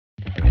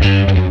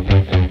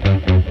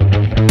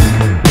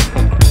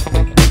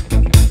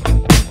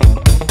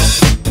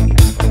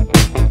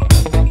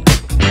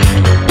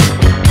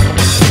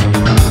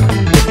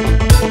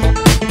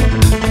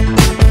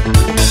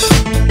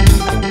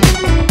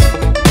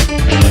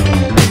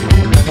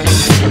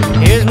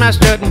my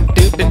strutting,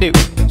 do-do-do.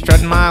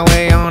 Strutting my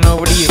way on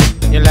over to you.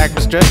 You like my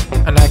strut?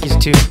 I like yours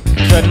too.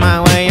 Strutting my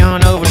way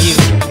on over to you.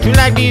 Seems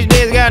like these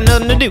days got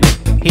nothing to do.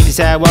 Hit the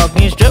sidewalk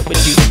and strut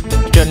with you.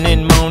 Strutting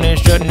in the morning,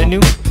 strutting at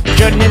noon.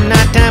 Strutting in the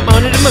nighttime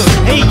under the moon.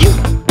 Hey you,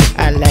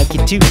 I like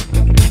you too.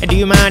 And do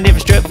you mind if I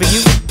strut for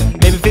you?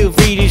 Maybe feel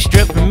free to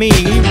strut for me.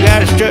 You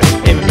gotta strut,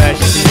 everybody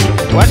should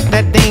do. Watch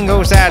that thing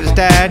go side to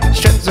side.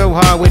 Strut so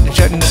hard with the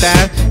strutting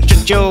thighs.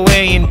 Strut your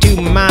way into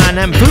my mind.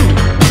 I'm fool,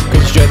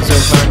 cause strutting so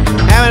fun.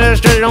 Having a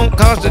strut don't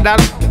cost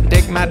 $1.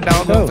 Take my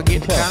dog, don't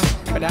forget to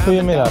come.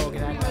 Goedemiddag.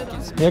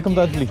 Jij komt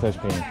uit het vliegtuig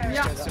springen?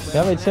 Ja.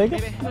 Ja, weet je zeker?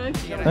 Nee.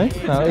 Nee?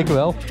 Nou, ik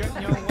wel.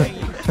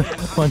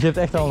 Want je hebt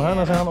echt al een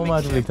harnas aan om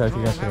uit het vliegtuig te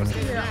gaan springen.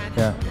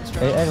 Ja.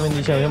 Hey, Erwin die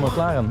is jou helemaal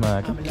klaar aan het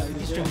maken.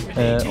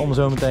 Om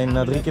zo meteen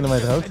naar 3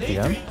 kilometer hoogte te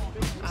gaan.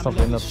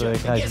 Stappen in dat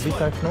grijze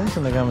vliegtuig van ons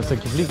en dan gaan we een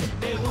stukje vliegen.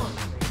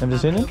 Heb je er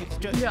zin in?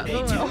 Ja,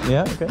 dat wel.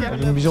 Ja, oké. Heb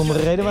je een bijzondere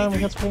reden waarom je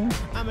gaat springen?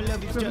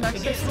 Ik wil vandaag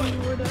 16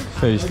 worden.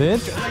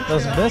 Gefeliciteerd. Dat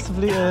is het beste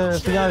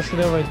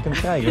verjaardagscadeau wat je kunt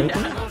krijgen, weet je?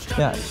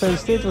 Ja,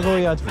 gefeliciteerd, we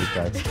gooien je uit het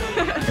vliegtuig.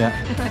 Ja.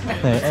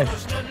 Nee,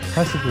 echt.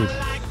 Hartstikke goed.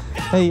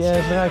 Hey,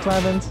 zodra je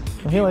klaar bent,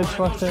 nog heel even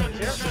wachten.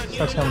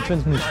 Straks gaan we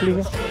 20 minuten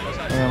vliegen.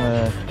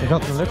 Dan gaat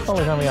het in de lucht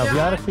vallen, gaan we jouw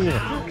verjaardag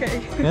vieren. Oké.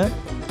 Ja?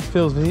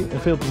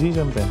 Veel plezier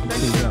zo meteen.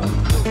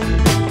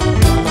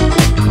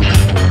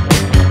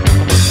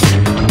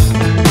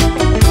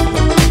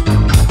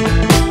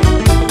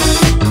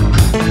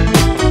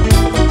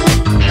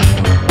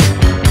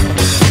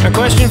 A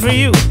question for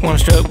you, wanna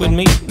strut with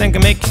me? Think I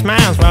make you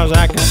smile as far as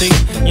I can see.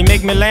 You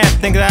make me laugh,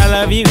 think that I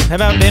love you. How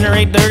about dinner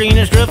 8:30 and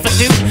a strut for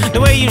 2? The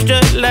way you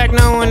strut like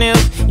no one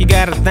else. You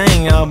got a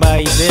thing all by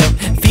yourself.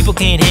 If people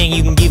can't hang,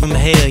 you can give them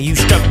hell. You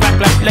strut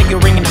like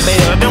you're ringing the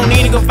bell. I don't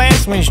need to go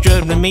fast when you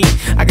strut with me.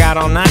 I got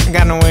all night, I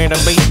got nowhere to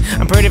be.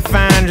 I'm pretty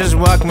fine just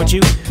walking with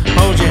you.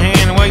 Hold your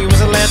hand while you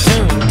was a left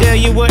tune. Tell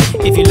you what,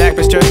 if you like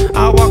my strut,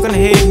 I'll walk on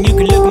ahead and you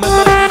can look at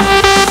my butt.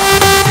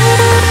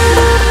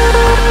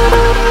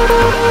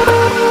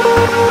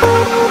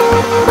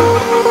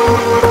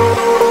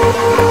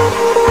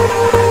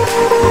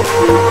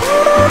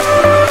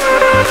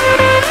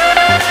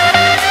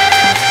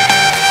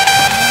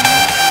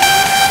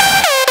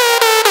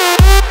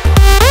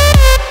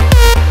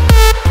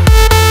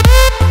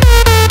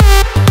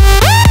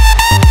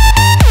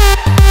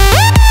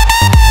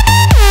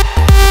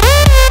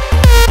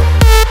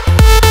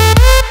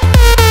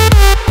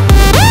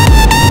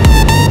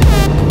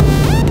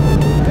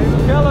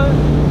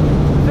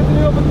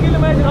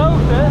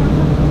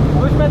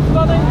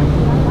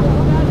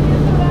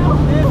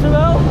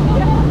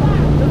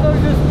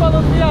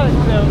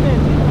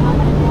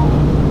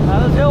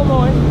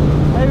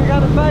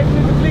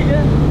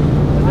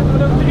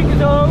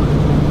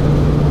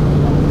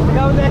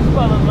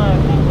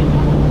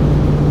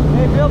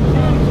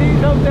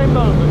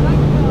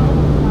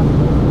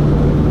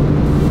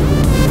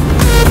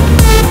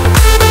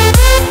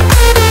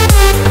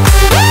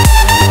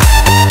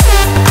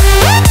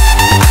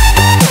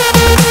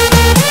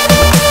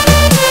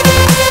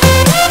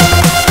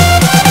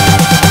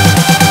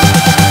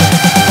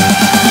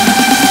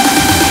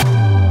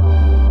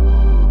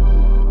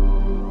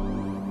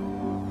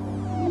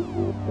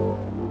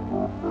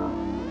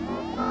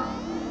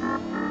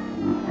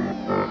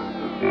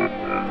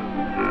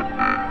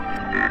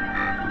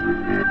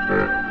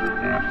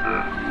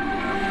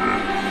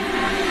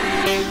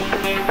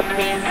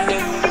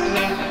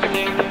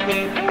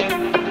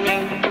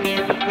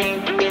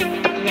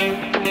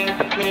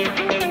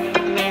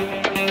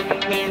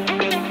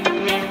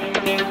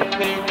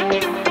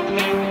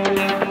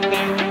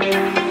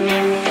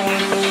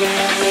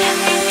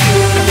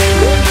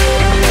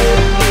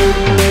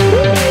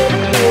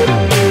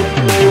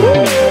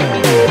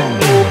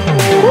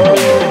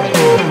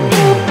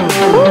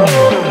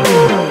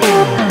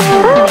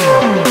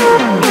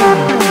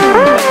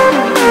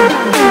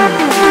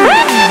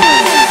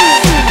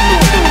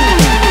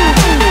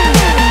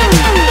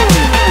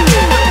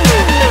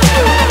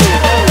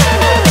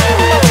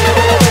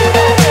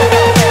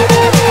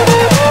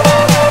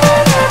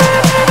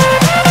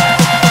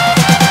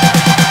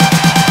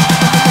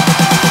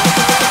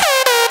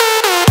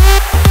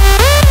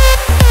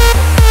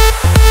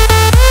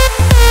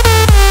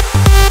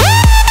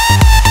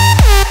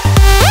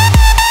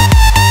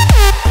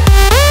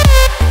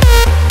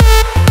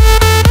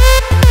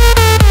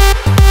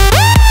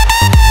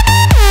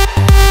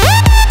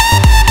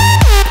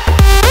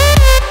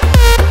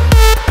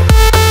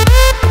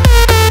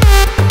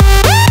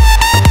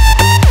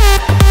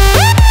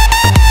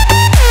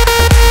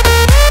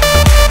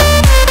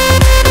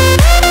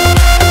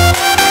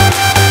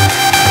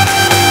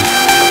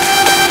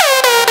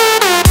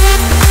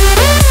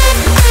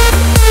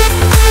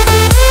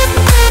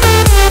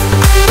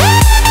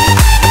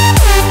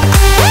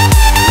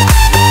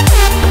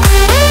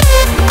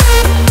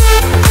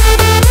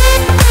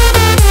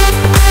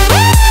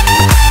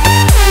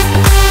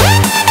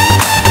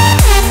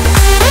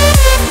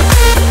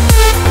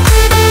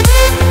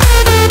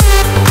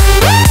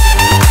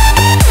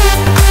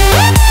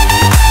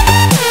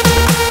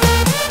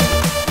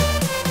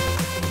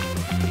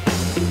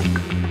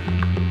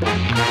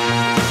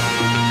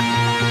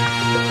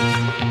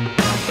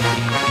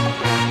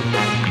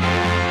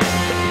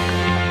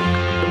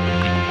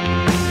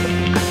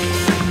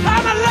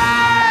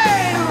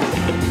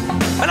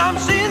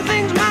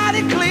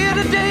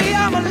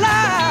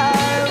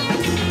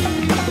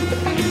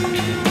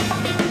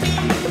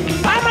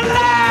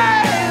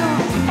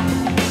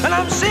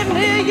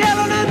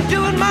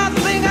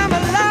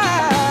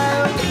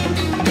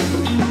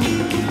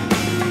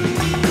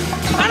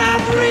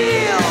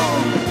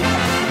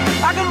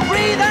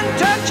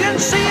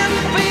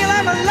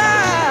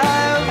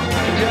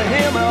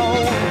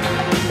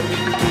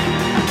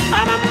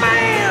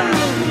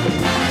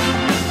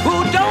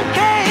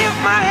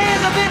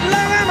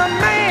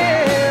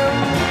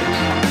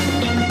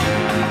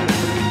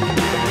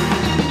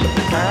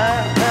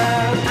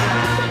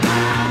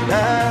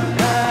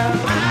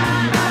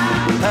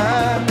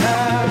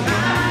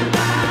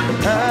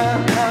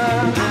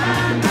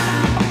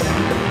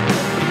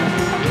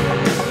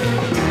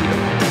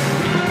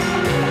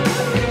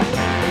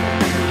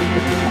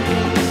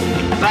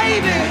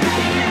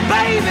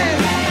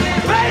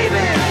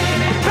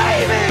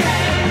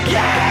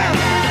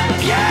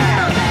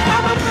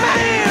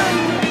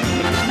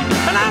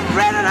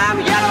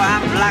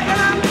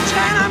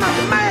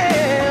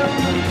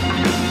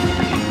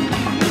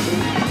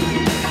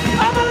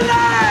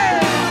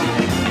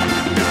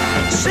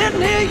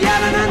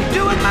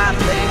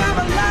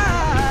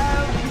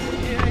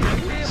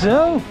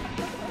 Zo.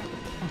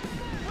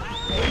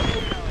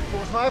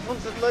 Volgens mij vond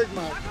ze het leuk,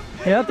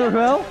 maar. Ja, toch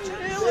wel?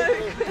 Heel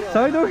leuk.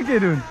 Zou je het nog een keer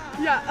doen?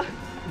 Ja,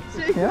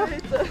 zeker Ja?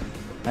 weten.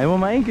 Hij wordt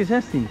maar 1 keer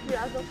 16. Ja,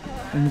 dat is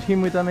waar. En misschien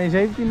moet je daarmee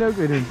 17 ook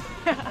weer doen.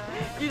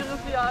 Iedere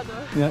verjaardag.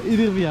 Ja,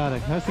 iedere verjaardag.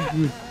 Hartstikke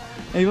goed.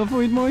 Hé, wat vond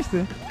je het mooiste?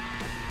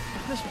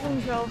 De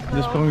sprong zelf.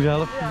 De sprong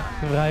zelf, Ja.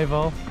 de vrije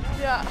val.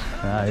 Ja.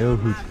 Ja, heel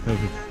goed, heel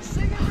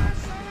goed.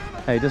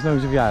 Hé, dat is nog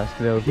eens een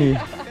verjaardagscadeau, of niet?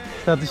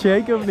 Staat te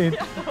shaken of niet?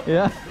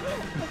 Ja?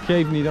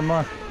 Geef niet, dat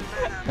mag.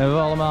 Hebben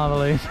we allemaal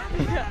wel eens.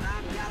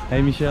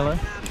 Hé Michelle,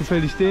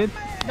 gefeliciteerd.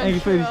 En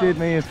gefeliciteerd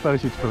met je eerste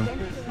parachutesprong.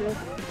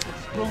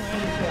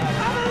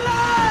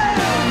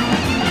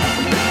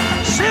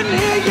 Sitting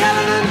here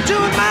yelling and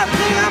doing my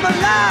thing, I'm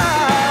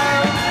alive.